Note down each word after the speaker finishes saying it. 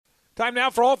Time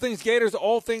now for All Things Gators,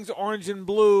 All Things Orange and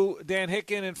Blue. Dan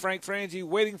Hicken and Frank Frangie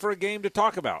waiting for a game to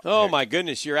talk about. Oh, my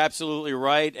goodness. You're absolutely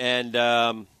right.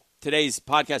 And today's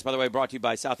podcast, by the way, brought to you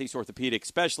by Southeast Orthopedic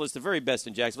Specialists, the very best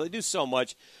in Jacksonville. They do so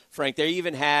much, Frank. They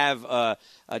even have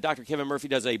Dr. Kevin Murphy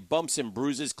does a bumps and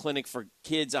bruises clinic for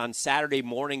kids on Saturday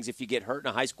mornings. If you get hurt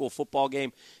in a high school football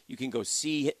game, you can go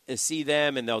see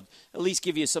them, and they'll at least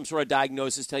give you some sort of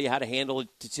diagnosis, tell you how to handle it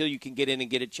until you can get in and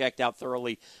get it checked out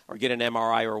thoroughly or get an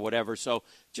MRI or whatever. So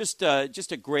just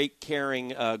a great,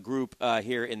 caring group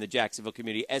here in the Jacksonville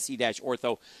community,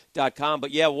 se-ortho.com.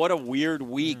 But, yeah, what a weird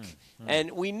week.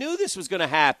 And we knew this was going to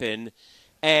happen.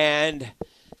 And,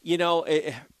 you know,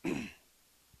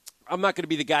 I'm not going to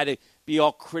be the guy to be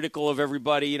all critical of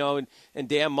everybody, you know, and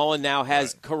Dan Mullen now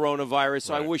has coronavirus,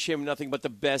 so I wish him nothing but the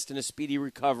best and a speedy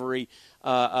recovery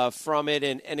from it.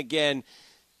 And again,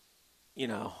 you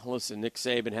know, listen, Nick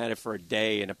Saban had it for a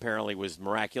day and apparently was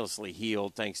miraculously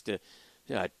healed thanks to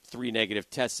 3 negative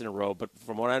tests in a row. But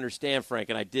from what I understand, Frank,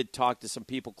 and I did talk to some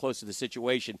people close to the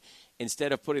situation,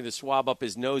 instead of putting the swab up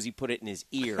his nose, he put it in his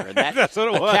ear. And that That's what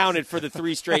it accounted for the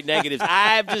 3 straight negatives.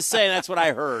 I'm just saying that's what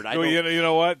I heard. You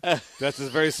know what? That's a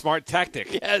very smart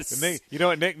tactic. Yes. And you know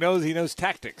what Nick knows? He knows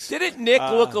tactics. Didn't Nick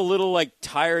look a little like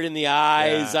tired in the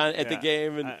eyes at the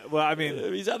game? And well, I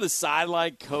mean, he's on the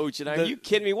sideline coaching. Are you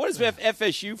kidding me? What is an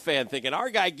FSU fan thinking? Our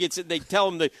guy gets it, and they tell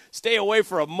him to stay away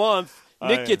for a month.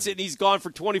 Nick gets it, and he's gone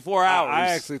for 24 hours. I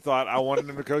actually thought I wanted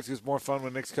him to coach. It was more fun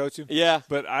when Nick's coaching. Yeah.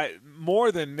 But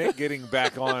more than Nick getting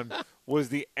back on was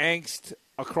the angst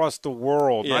across the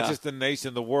world, not just the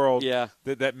nation, the world. Yeah.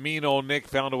 That mean old Nick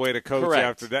found a way to coach Correct.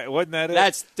 after that. Wasn't that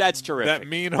it? That's terrific. That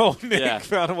mean old Nick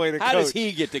found a way to coach. How does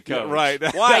he get to coach? Yeah,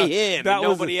 right. Why him and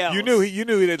nobody else? You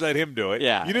knew they'd let him do it.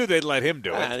 Yeah. You knew they'd let him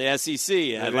do it. The SEC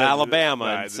and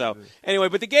Alabama. And so anyway,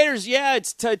 but the Gators,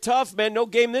 it's tough, man. No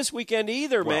game this weekend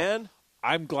either, man.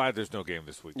 I'm glad there's no game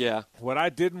this week. Yeah. What I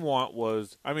didn't want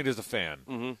was, as a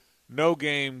fan, no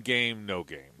game, no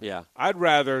game. Yeah. I'd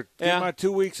rather get my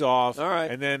 2 weeks off. All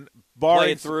right. And then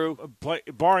play it through.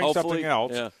 Barring Hopefully. something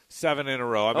else, 7 in a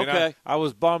row. I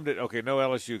was bummed at, no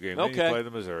LSU game. Then you play the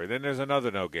Missouri. Then there's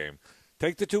another no game.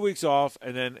 Take the 2 weeks off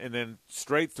and then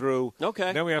straight through. Okay.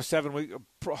 And then we have 7 weeks,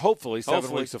 hopefully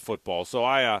 7 weeks of football. So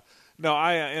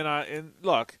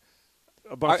look,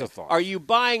 a bunch of thoughts. Are you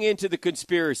buying into the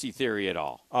conspiracy theory at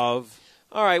all? All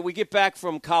right, we get back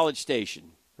from College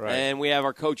Station. Right. And we have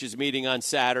our coaches meeting on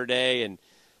Saturday, and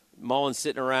Mullen's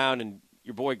sitting around, and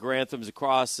your boy Grantham's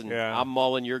across, and I'm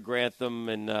Mullen, you're Grantham,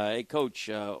 and, hey, Coach,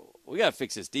 we got to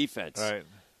fix this defense. Right.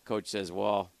 Coach says,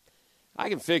 well, I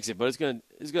can fix it, but it's going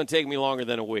to take me longer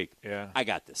than a week. Yeah. I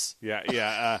got this.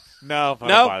 Yeah. No, I no,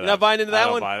 don't buy that. not buying into that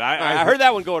one? I heard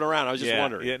that one going around. I was just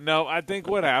wondering. Yeah, no, I think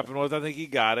what happened was I think he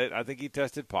got it. I think he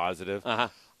tested positive.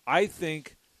 I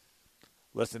think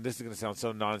 – listen, this is going to sound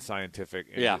so non-scientific.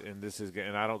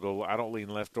 And I don't lean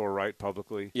left or right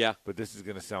publicly. Yeah. But this is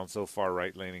going to sound so far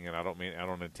right-leaning, and I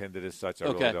don't intend it as such. I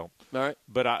really don't. All right.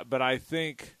 But I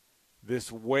think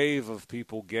this wave of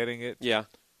people getting it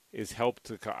is helped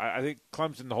to – I think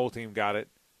Clemson, the whole team got it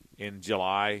in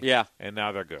July. Yeah. And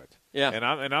now they're good. Yeah. And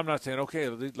I'm not saying, okay,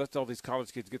 let's all these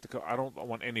college kids get the – I don't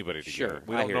want anybody to get it.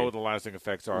 We don't know what the lasting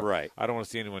effects are. Right. I don't want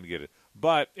to see anyone get it.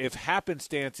 But if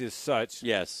happenstance is such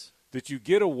that you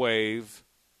get a wave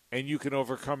and you can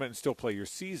overcome it and still play your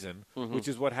season, which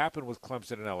is what happened with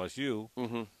Clemson and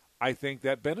LSU, I think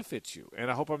that benefits you.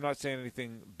 And I hope I'm not saying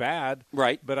anything bad.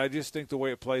 Right. But I just think the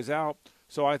way it plays out –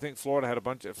 so I think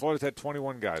Florida's had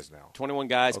 21 guys now. 21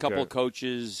 guys, couple of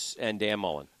coaches, and Dan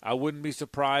Mullen. I wouldn't be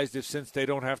surprised if, since they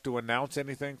don't have to announce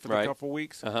anything for the couple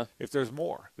weeks, if there's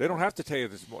more. They don't have to tell you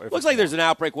there's more. Looks like there's an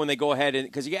outbreak when they go ahead,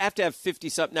 because you have to have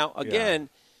 50-something. Now, again,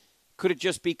 could it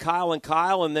just be Kyle,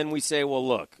 and then we say, well,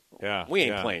 look, we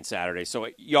ain't playing Saturday, so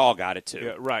y'all got it too.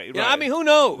 Yeah, right. You know, I mean, who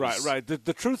knows? Right.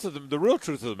 The real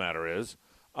truth of the matter is,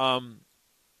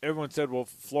 everyone said, well,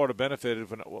 Florida benefited.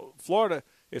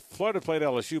 If Florida played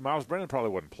LSU, Miles Brennan probably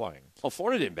wasn't playing. Well,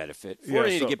 Florida didn't benefit.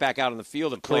 Florida needed to get back out on the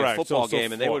field and play a football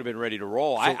game, and they would have been ready to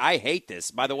roll. I hate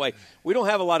this. By the way, we don't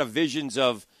have a lot of visions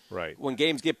of when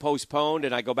games get postponed,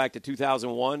 and I go back to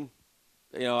 2001.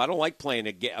 You know, I don't like playing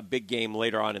a big game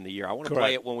later on in the year. I want to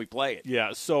play it when we play it.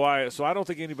 Yeah, so I don't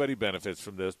think anybody benefits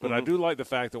from this, but I do like the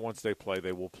fact that once they play,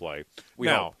 they will play.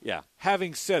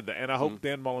 Having said that, and I hope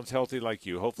Dan Mullen's healthy like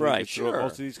you. Hopefully, most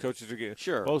of these coaches are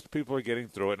getting. Most people are getting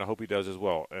through it, and I hope he does as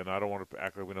well. And I don't want to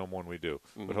act like we know more than we do,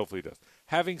 but hopefully he does.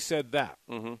 Having said that,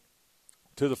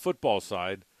 to the football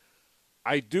side,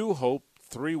 I do hope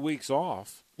 3 weeks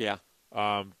off.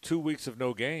 2 weeks of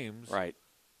no games. Right.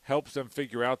 Helps them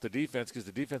figure out the defense, because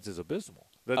the defense is abysmal.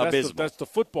 That's the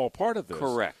football part of this.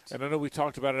 Correct. And I know we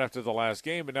talked about it after the last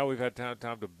game, but now we've had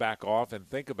time to back off and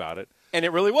think about it. And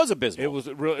it really was abysmal. It was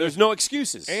really. There's no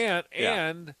excuses.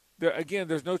 And there,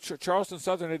 there's no Charleston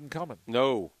Southern isn't coming.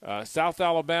 No. South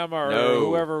Alabama or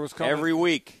whoever was coming every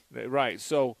week. Right.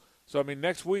 So I mean,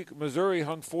 next week Missouri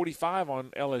hung 45 on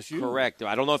LSU. Correct.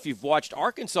 I don't know if you've watched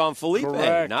Arkansas and Felipe.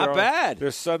 Correct. Not bad.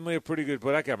 They're suddenly a pretty good.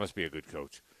 But that guy must be a good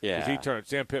coach. Yeah.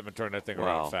 Sam Pittman turned that thing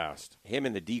around fast. Him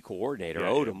and the D coordinator,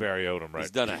 Odom. Barry Odom, right?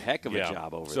 He's done a heck of a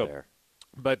job over there.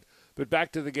 But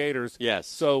back to the Gators. Yes.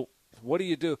 So what do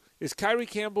you do? Is Kyrie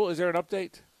Campbell? Is there an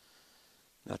update?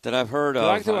 Not that I've heard of.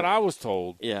 Like what I was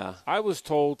told. Yeah. I was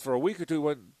told for a week or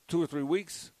two, 2 or 3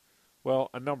 weeks.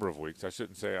 Well, a number of weeks. I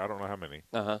shouldn't say. I don't know how many.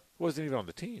 Wasn't even on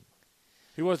the team.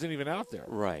 He wasn't even out there.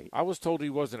 Right. I was told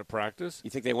he wasn't at practice. You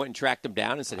think they went and tracked him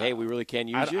down and said, "Hey, we really can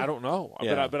use you"? I don't know.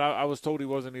 Yeah. But I was told he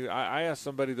wasn't. I asked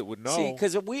somebody that would know. See,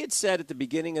 because we had said at the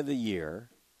beginning of the year,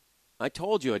 I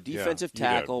told you a defensive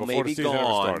tackle may be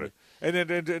gone. And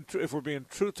then if we're being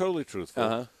totally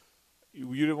truthful,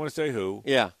 you didn't want to say who.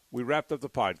 Yeah. We wrapped up the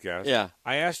podcast. Yeah.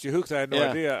 I asked you who because I had no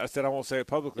idea. I said I won't say it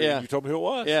publicly. Yeah. You told me who it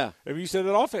was. Yeah. And you said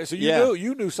it off. So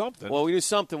you knew something. Well, we knew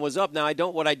something was up. Now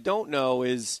what I don't know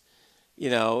is,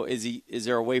 is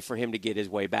there a way for him to get his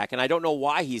way back? And I don't know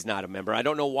why he's not a member. I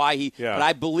don't know why but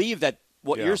I believe that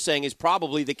what you're saying is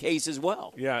probably the case as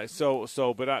well. Yeah.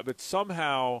 But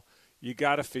somehow you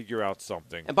got to figure out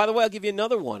something. And by the way, I'll give you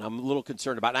another one I'm a little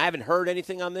concerned about. And I haven't heard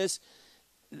anything on this.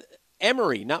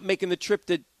 Emory not making the trip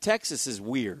to Texas is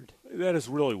weird. That is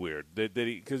really weird.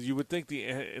 Because you would think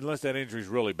unless that injury is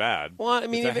really bad. Well, I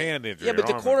mean, it's a hand injury. Yeah, but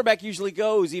the quarterback usually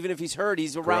goes even if he's hurt.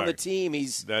 He's around the team.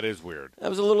 That is weird.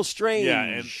 That was a little strange.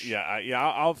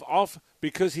 I'll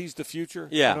because he's the future.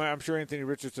 Yeah, I'm sure Anthony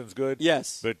Richardson's good.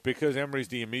 Yes, but because Emory's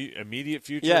the immediate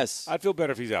future. Yes, I'd feel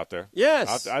better if he's out there.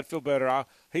 Yes, I'd feel better.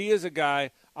 He is a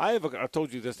guy. I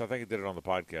told you this. I think I did it on the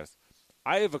podcast.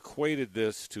 I have equated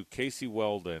this to Casey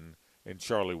Weldon and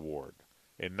Charlie Ward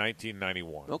in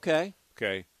 1991. Okay.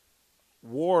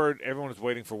 Ward, everyone was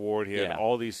waiting for Ward. He had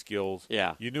all these skills.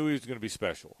 Yeah. You knew he was going to be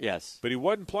special. Yes. But he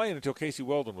wasn't playing until Casey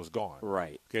Weldon was gone.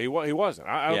 Right. Okay, he wasn't.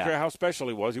 I don't care how special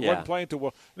he was. He wasn't playing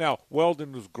until Now,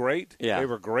 Weldon was great. Yeah. They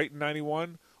were great in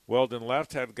 91. Weldon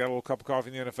left, got a little cup of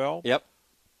coffee in the NFL. Yep.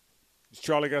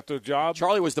 Charlie got the job.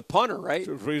 Charlie was the punter, right?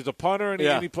 He was the punter,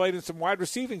 and he played in some wide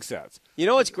receiving sets. You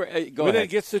know what's great? Go ahead. Then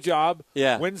gets the job,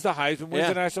 Yeah. wins the Heisman, wins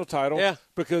the national title. Yeah.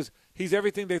 Because he's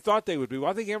everything they thought they would be.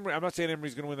 Well, I think Emory, I'm not saying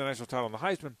Emory's going to win the national title in the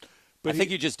Heisman. But I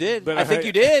think you just did. But I think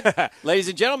you did. Ladies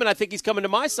and gentlemen, I think he's coming to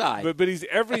my side. But he's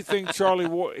everything Charlie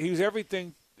Ward. He's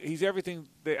everything.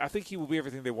 I think he will be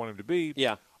everything they want him to be.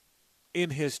 Yeah.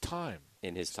 In his time.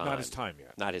 In his time. Not his time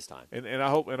yet. Not his time. And I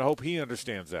hope he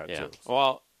understands that too.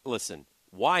 Well, listen.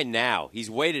 Why now? He's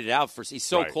waited it out for. He's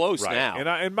so close now.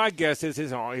 And my guess is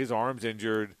his arm's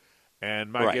injured.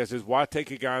 And my guess is, why take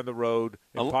a guy on the road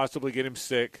and possibly get him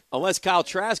sick? Unless Kyle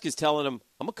Trask is telling him,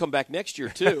 I'm going to come back next year,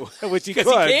 too. Which he could.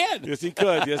 Because he can. Yes, he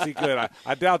could. Yes, he could.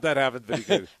 I doubt that happens, but he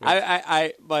could.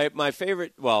 My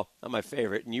favorite, well, not my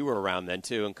favorite, and you were around then,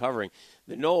 too, and covering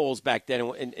the Noles back then.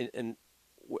 And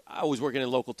I was working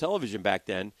in local television back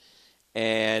then.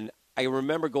 And I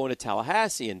remember going to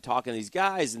Tallahassee and talking to these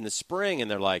guys in the spring,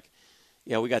 and they're like,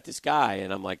 yeah, we got this guy.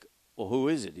 And I'm like, well, who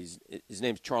is it? His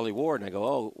name's Charlie Ward. And I go,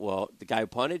 oh, well, the guy who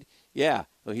punted? Yeah.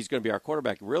 Well, he's going to be our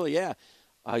quarterback. Really? Yeah.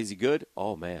 Is he good?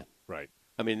 Oh, man. Right.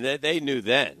 I mean, they knew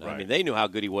then. Right. I mean, they knew how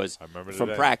good he was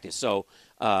from practice. So,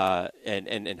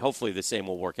 and hopefully the same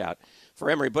will work out for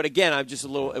Emory. But again, it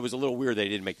was a little weird they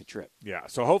didn't make the trip. Yeah.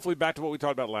 So hopefully back to what we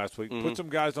talked about last week. Put some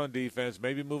guys on defense.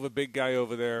 Maybe move a big guy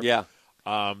over there. Yeah.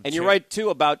 And you're right,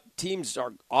 too, about teams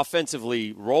are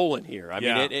offensively rolling here. I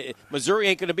mean, Missouri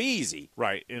ain't going to be easy.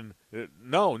 Right. And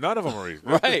no, none of them are easy.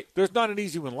 Right. There's not an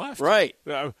easy one left. Right.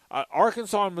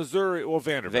 Arkansas and Missouri, well,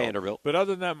 Vanderbilt. But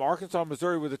other than that, Arkansas and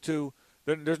Missouri were the two.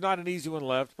 There's not an easy one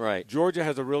left. Right. Georgia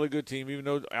has a really good team, even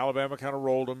though Alabama kind of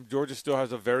rolled them. Georgia still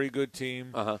has a very good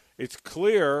team. Uh-huh. It's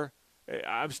clear.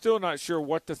 I'm still not sure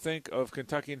what to think of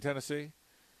Kentucky and Tennessee.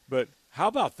 But how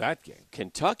about that game?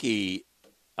 Kentucky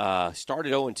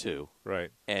started 0-2, right,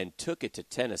 and took it to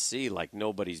Tennessee like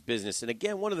nobody's business. And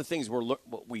again, one of the things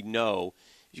what we know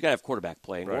is you got to have quarterback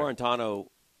play, and Guarantano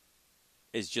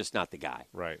is just not the guy.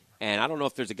 Right. And I don't know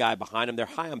if there's a guy behind him. They're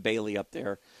high on Bailey up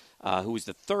there, who was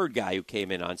the third guy who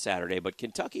came in on Saturday. But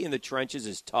Kentucky in the trenches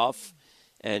is tough.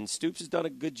 And Stoops has done a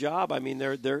good job. I mean,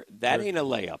 that ain't a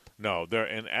layup. No,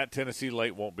 and at Tennessee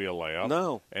late won't be a layup.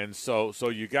 No. And so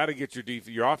you got to get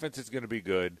your offense is going to be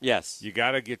good. Yes. You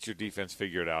got to get your defense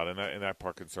figured out, and that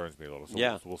part concerns me a little.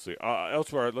 So we'll see.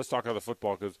 Elsewhere, let's talk about the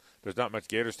football because there's not much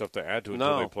Gator stuff to add to it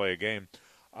until they play a game.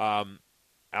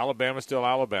 Alabama's still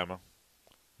Alabama.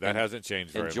 That hasn't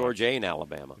changed very much. And Georgia ain't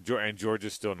Alabama. And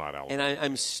Georgia's still not Alabama. And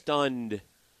I'm stunned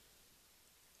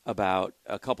about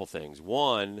a couple things.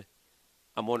 One,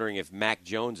 I'm wondering if Mac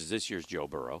Jones is this year's Joe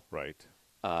Burrow. Right.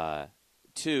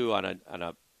 Two, on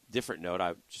a different note,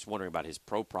 I'm just wondering about his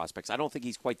pro prospects. I don't think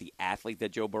he's quite the athlete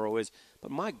that Joe Burrow is,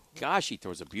 but my gosh, he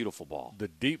throws a beautiful ball. The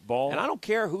deep ball. And I don't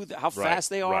care how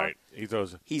fast they are. Right.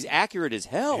 He's accurate as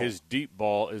hell. His deep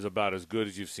ball is about as good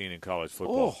as you've seen in college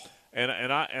football. Oh. And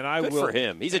I Good will for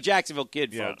him. He's a Jacksonville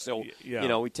kid, folks. So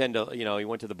yeah. We tend to he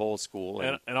went to the bowl school.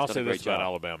 And I'll say this about job.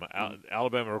 Alabama.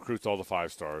 Alabama recruits all the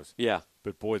 5 stars. Yeah.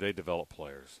 But boy, they develop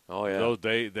players. Oh yeah.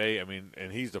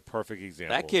 And he's the perfect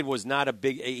example. That kid was not a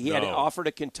big. He had an offer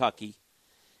to Kentucky,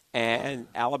 and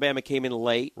Alabama came in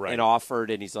late and offered,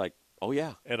 and he's like, oh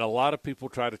yeah. And a lot of people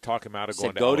try to talk him out of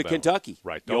going to Alabama. Go to Kentucky.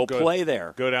 Right. You'll play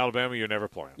there. Go to Alabama. You're never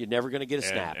playing. You're never going to get a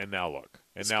snap. And now look.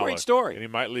 It's a great story. And he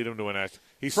might lead him to an national.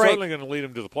 He's Frank, certainly going to lead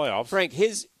him to the playoffs. Frank,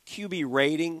 his QB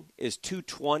rating is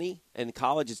 220. In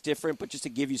college, it's different. But just to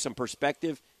give you some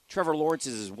perspective, Trevor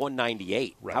Lawrence's is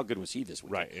 198. Right. How good was he this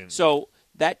week? Right. And so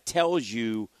that tells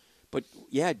you. But,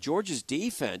 yeah, Georgia's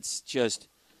defense just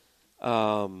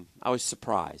I was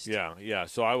surprised. Yeah.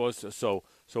 So I was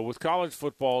so with college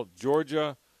football,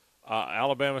 Georgia,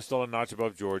 Alabama's still a notch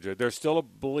above Georgia. There's still a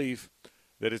belief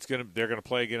that they're going to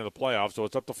play again in the playoffs, so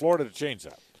it's up to Florida to change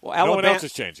that. Well, no one else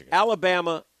is changing it.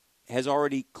 Alabama has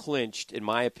already clinched, in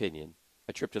my opinion,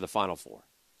 a trip to the Final Four.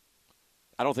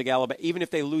 I don't think Alabama, even if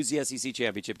they lose the SEC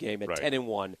championship game at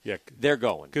 10-1, they're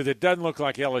going. Because it doesn't look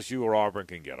like LSU or Auburn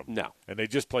can get them. No. And they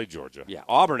just played Georgia. Yeah,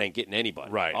 Auburn ain't getting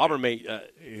anybody. Right. Auburn may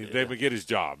they would get his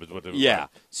job is what they Yeah.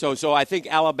 Like. So I think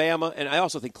Alabama, and I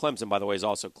also think Clemson, by the way, has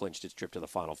also clinched its trip to the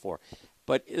Final Four.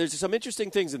 But there's some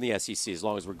interesting things in the SEC as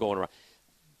long as we're going around.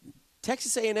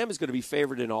 Texas A&M is going to be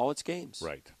favored in all its games.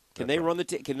 Right. Can they run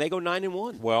Can they go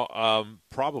 9-1? Well,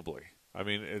 probably. I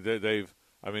mean, they've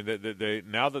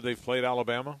now that they've played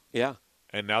Alabama. Yeah.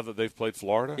 And now that they've played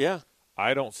Florida. Yeah.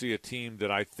 I don't see a team that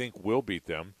I think will beat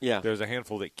them. Yeah. There's a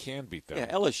handful that can beat them.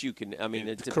 Yeah, LSU can. I mean,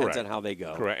 it depends on how they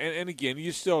go. Correct. And again,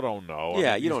 you still don't know.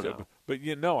 Yeah, you don't know. But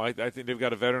I think they've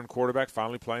got a veteran quarterback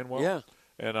finally playing well. Yeah.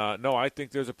 And I think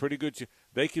there's a pretty good.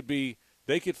 They could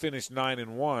finish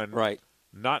 9-1. Right.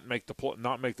 Not make the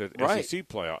SEC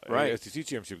playoff, SEC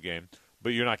championship game, but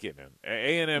you're not getting in.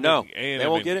 A&M, no, A&M, they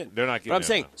won't get in. They're not getting in. But I'm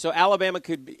saying, so Alabama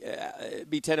could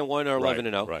be 10-1 or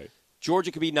 11-0. Right.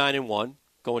 Georgia could be 9-1,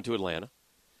 going to Atlanta.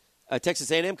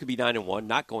 Texas A&M could be 9-1,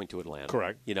 not going to Atlanta.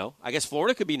 Correct. I guess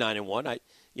Florida could be 9-1.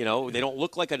 They don't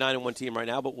look like a 9-1 team right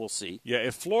now, but we'll see. Yeah,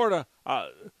 if Florida,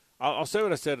 I'll say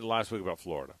what I said last week about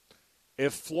Florida.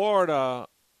 If Florida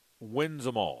wins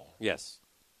them all, yes,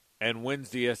 and wins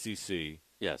the SEC,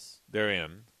 yes, they're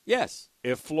in. Yes.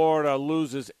 If Florida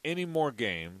loses any more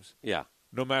games, yeah,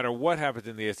 no matter what happens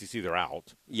in the SEC, they're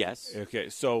out. Yes. Okay,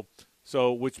 so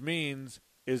which means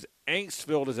as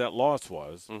angst-filled as that loss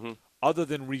was, other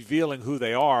than revealing who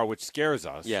they are, which scares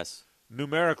us. Yes.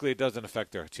 Numerically, it doesn't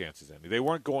affect their chances any. They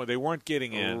weren't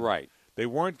getting in. Right. They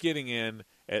weren't getting in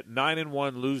at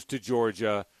 9-1, lose to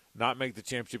Georgia, not make the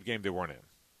championship game. They weren't in.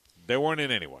 They weren't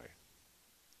in anyway.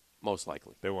 Most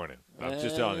likely. They weren't in. I'm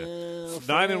just telling you.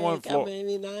 9-1 Florida.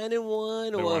 Maybe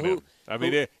 9-1 or who? I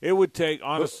mean, it would take,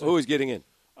 honestly. Who is getting in?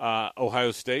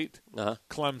 Ohio State,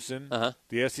 Clemson,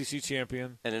 the SEC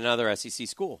champion. And another SEC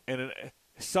school. And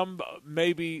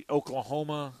maybe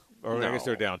Oklahoma, or no, I guess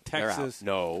they're down. Texas.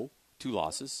 No. 2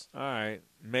 losses. All right.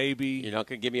 Maybe. You're not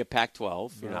going to give me a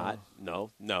Pac-12. You're not.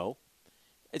 No.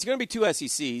 It's going to be 2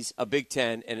 SECs, a Big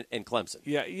Ten, and Clemson.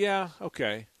 Yeah.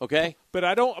 Okay. Okay. But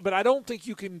I don't think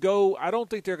you can go. I don't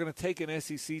think they're going to take an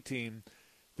SEC team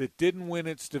that didn't win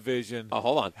its division. Oh,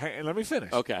 hold on. Hey, let me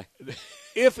finish. Okay.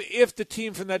 If the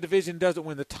team from that division doesn't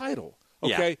win the title,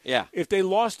 okay. Yeah. If they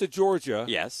lost to Georgia,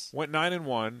 yes, went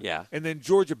 9-1, yeah, and then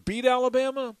Georgia beat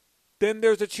Alabama, then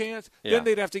there's a chance. Yeah. Then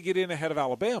they'd have to get in ahead of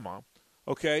Alabama.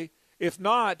 Okay. If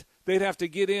not, they'd have to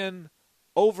get in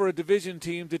over a division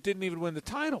team that didn't even win the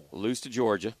title. Lose to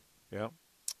Georgia. Yeah.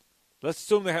 Let's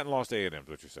assume they hadn't lost A&M, is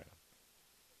what you're saying.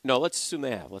 No, let's assume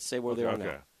they have. Let's say where they are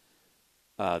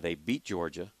now. They beat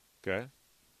Georgia. Okay.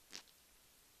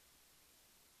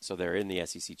 So they're in the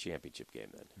SEC championship game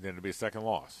then. Then it'd be a second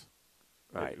loss.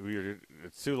 Right.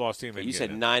 It's 2-loss team. You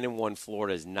said 9-1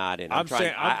 Florida is not in. I'm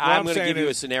going to give you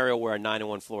a scenario where a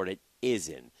 9-1 Florida is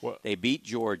in. What? They beat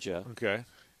Georgia. Okay.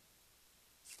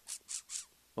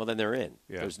 Well, then they're in.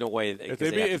 Yeah. There's no way they have to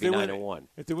be 9-1.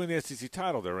 If they win the SEC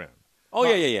title, they're in. Oh,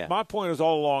 yeah. My point is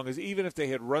all along is even if they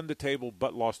had run the table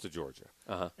but lost to Georgia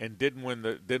and didn't win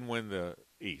the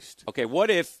East. Okay, what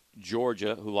if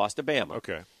Georgia, who lost to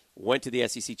Bama, went to the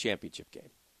SEC championship game?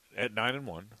 At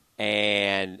 9-1.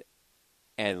 And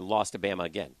lost to Bama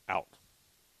again. Out.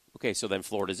 Okay, so then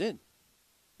Florida's in.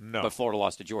 No. But Florida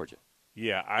lost to Georgia.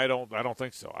 Yeah, I don't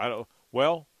think so.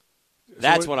 Well,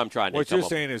 that's what I'm trying to. What you're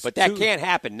saying is, but that can't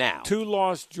happen now. 2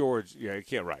 lost Georgia. Yeah, you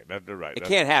can't. Right, they're right. It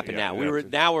can't happen now.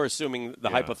 We're assuming the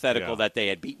hypothetical that they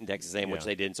had beaten Texas A&M, which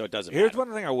they didn't, so it doesn't. Here's matter.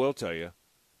 one thing I will tell you.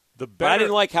 But I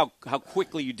didn't like how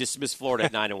quickly you dismissed Florida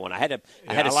at 9-1. I had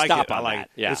to stop on that.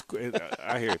 Yeah,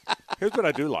 I hear it. Here's what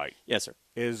I do like. Yes, sir.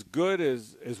 As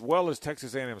well as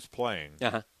Texas A&M's playing,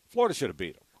 Florida should have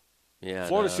beat them. Yeah,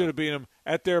 Florida should have beat them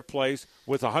at their place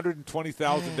with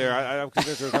 120,000 there. I'm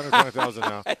convinced there's 120,000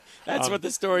 now. That's what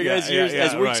the story is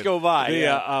as weeks go by.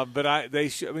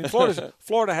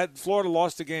 Florida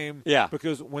lost the game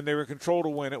because when they were in control to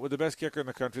win it with the best kicker in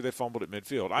the country, they fumbled at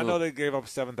midfield. I know they gave up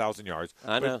 7,000 yards.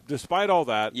 I know. But despite all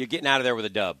that, you're getting out of there with a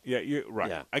dub. Yeah, you're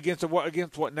right. Yeah. Against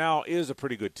what now is a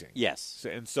pretty good team. Yes.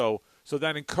 And so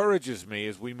that encourages me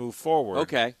as we move forward.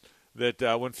 Okay.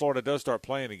 That when Florida does start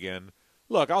playing again.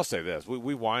 Look, I'll say this.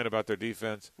 We whine about their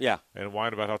defense and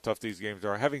whine about how tough these games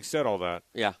are. Having said all that,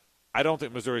 I don't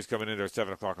think Missouri's coming in there at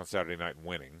 7 o'clock on Saturday night and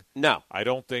winning. No. I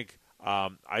don't think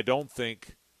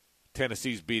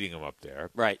Tennessee's beating them up there.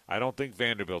 Right. I don't think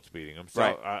Vanderbilt's beating them. So,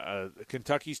 right.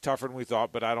 Kentucky's tougher than we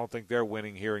thought, but I don't think they're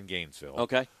winning here in Gainesville.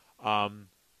 Okay.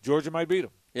 Georgia might beat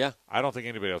them. Yeah. I don't think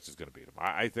anybody else is going to beat them.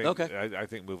 I think. Okay. I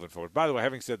think moving forward. By the way,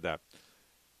 having said that,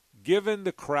 given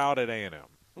the crowd at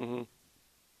A&M,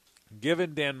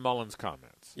 given Dan Mullen's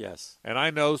comments, yes, and I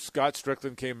know Scott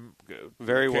Strickland came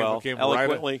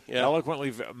eloquently,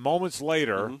 eloquently. Moments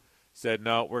later, said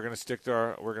no, we're going to stick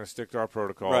to our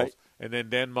protocols. Right. And then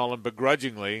Dan Mullen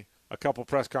begrudgingly, a couple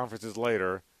press conferences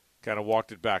later, kind of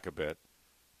walked it back a bit.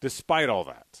 Despite all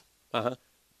that,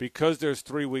 because there's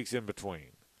 3 weeks in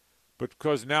between, but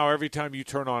because now every time you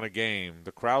turn on a game,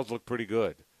 the crowds look pretty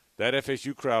good. That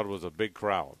FSU crowd was a big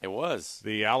crowd. It was.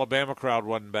 The Alabama crowd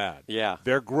wasn't bad. Yeah.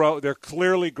 They're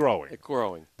clearly growing.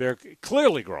 They're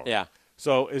clearly growing. Yeah.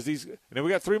 So and then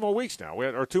we got 3 more weeks now.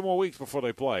 Or 2 more weeks before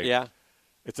they play. Yeah.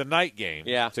 It's a night game.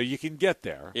 Yeah. So you can get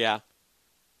there. Yeah.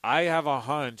 I have a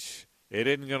hunch it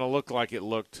isn't going to look like it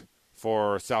looked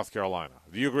for South Carolina.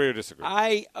 Do you agree or disagree?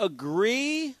 I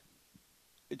agree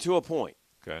to a point.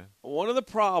 Okay. One of the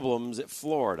problems at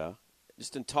Florida,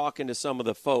 just in talking to some of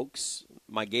the folks,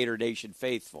 my Gator Nation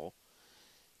faithful,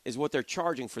 is what they're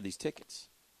charging for these tickets.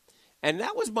 And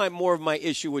that was more of my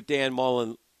issue with Dan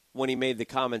Mullen when he made the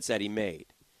comments that he made.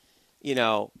 You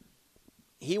know,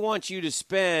 he wants you to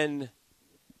spend,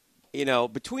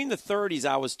 between the 30s,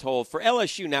 I was told. For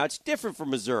LSU now, it's different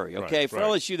from Missouri, okay? For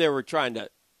LSU, they were trying to,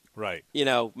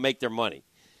 make their money.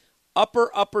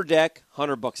 Upper deck,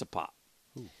 $100 a pop.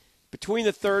 Ooh. Between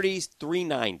the 30s,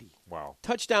 $390. Wow.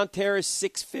 Touchdown terrace,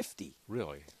 $650.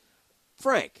 Really?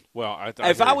 Frank. Well, I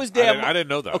didn't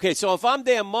know that. Okay, so if I'm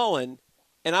Dan Mullen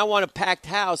and I want a packed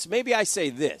house, maybe I say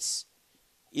this.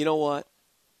 You know what?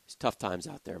 It's tough times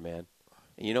out there, man.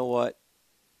 And you know what?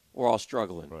 We're all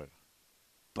struggling. Right.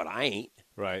 But I ain't.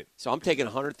 Right. So I'm taking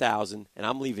 100,000 and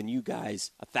I'm leaving you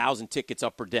guys 1,000 tickets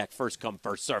upper deck, first come,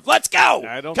 first serve. Let's go.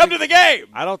 Come to the game.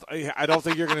 I don't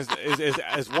think you're going to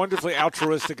as wonderfully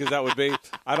altruistic as that would be.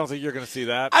 I don't think you're going to see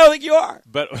that. I don't think you are.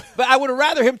 But I would have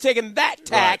rather him taking that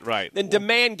tack right. than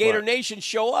demand Gator Nation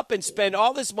show up and spend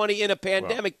all this money in a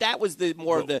pandemic. That was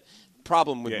more of the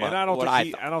problem with and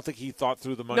I don't think he thought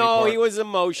through the money. No, part. he was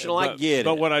emotional. I get it.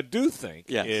 But what I do think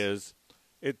is,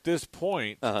 at this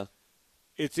point,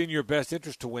 it's in your best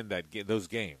interest to win those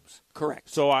games. Correct.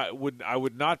 So I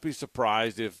would not be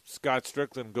surprised if Scott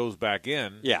Strickland goes back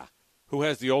in. Yeah. Who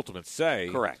has the ultimate say?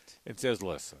 Correct. And says,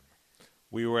 "Listen,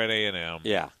 we were at A&M.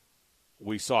 Yeah.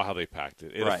 We saw how they packed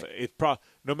it. Right.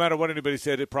 No matter what anybody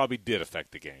said, it probably did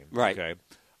affect the game. Right. Okay.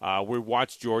 We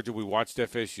watched Georgia. We watched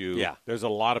FSU. Yeah. There's a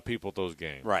lot of people at those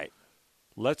games. Right.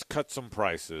 Let's cut some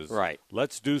prices. Right.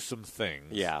 Let's do some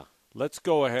things. Yeah. Let's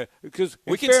go ahead because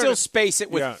we can still space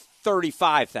it with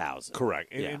 35,000.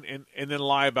 Correct. And then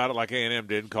lie about it like A&M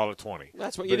did and call it 20.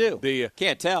 That's what you do.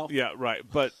 Can't tell. Yeah, right.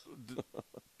 But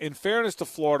in fairness to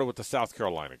Florida with the South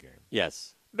Carolina game.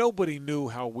 Yes. Nobody knew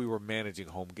how we were managing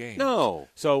home games. No.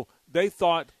 So they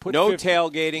thought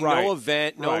tailgating, no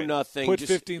event, no nothing. Put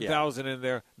 15,000 in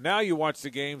there. Now you watch the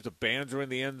games. The bands are in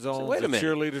the end zones. Wait a minute.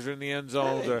 Cheerleaders are in the end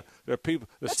zones. Hey. There are people.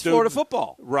 That's Florida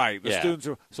football. Right. The students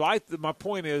are. So my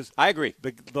point is, I agree.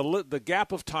 The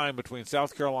gap of time between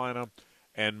South Carolina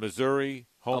and Missouri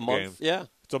home games. Yeah.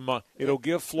 It's a month. It'll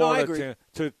give Florida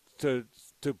to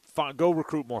go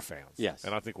recruit more fans. Yes.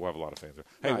 And I think we'll have a lot of fans there.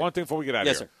 Hey, one thing before we get out of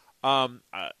here. Sir.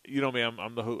 You know me,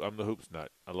 I'm the hoops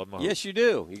nut. I love my hoops. Yes, you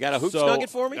do. You got a hoops nugget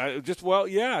for me?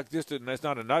 It's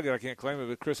not a nugget. I can't claim it,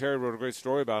 but Chris Harry wrote a great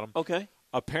story about him. Okay.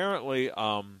 Apparently,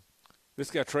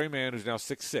 this guy Trey Mann, who's now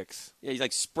 6'6". Yeah, he's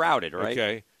like sprouted, right?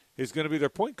 Okay, he's going to be their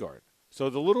point guard. So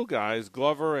the little guys,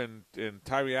 Glover and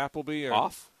Tyree Appleby,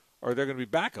 or they're going to be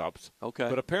backups. Okay.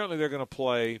 But apparently they're going to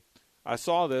play. I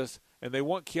saw this, and they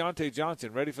want Keontae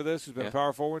Johnson. Ready for this? Who's been a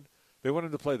power forward? They want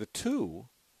him to play the 2,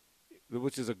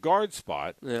 which is a guard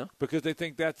spot, because they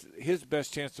think that's his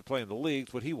best chance to play in the league.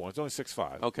 It's what he wants. Only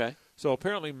 6'5". Okay. So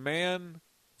apparently Mann,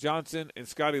 Johnson, and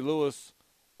Scotty Lewis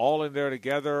all in there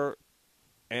together,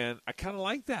 and I kind of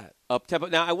like that. Up tempo.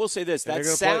 Now I will say this: that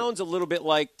sounds a little bit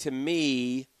like, to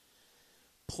me,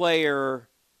 player.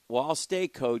 Well, I'll stay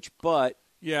coach, but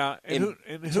in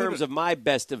terms of my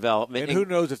best development, and who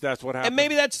knows if that's what happens? And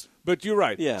maybe that's. But you're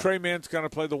right. Yeah. Trey Mann's got to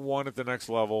play the 1 at the next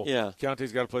level. Yeah.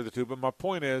 Keontae's got to play the 2. But my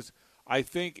point is, I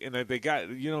think, and they got,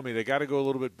 they got to go a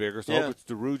little bit bigger. So I hope it's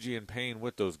DeRuggi and Payne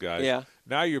with those guys. Yeah.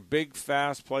 Now you're big,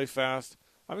 fast, play fast.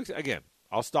 Again,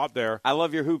 I'll stop there. I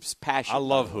love your hoops passion. I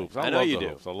love hoops. I know you do.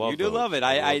 Hoops. I love you do love it.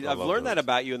 I've learned that hoops.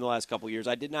 about you in the last couple of years.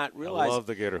 I did not realize I love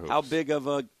the Gator hoops. how big of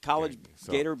a college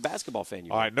Gator basketball fan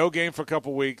you are. All right, no game for a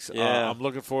couple weeks. Yeah. I'm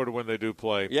looking forward to when they do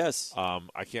play. Yes.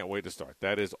 I can't wait to start.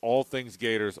 That is all things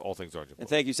Gators, all things Orange and Blue. And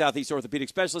thank you, Southeast Orthopedic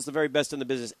Specialist, the very best in the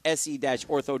business,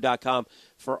 se-ortho.com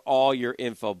for all your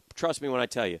info. Trust me when I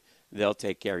tell you, they'll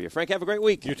take care of you. Frank, have a great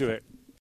week. You too, Ed.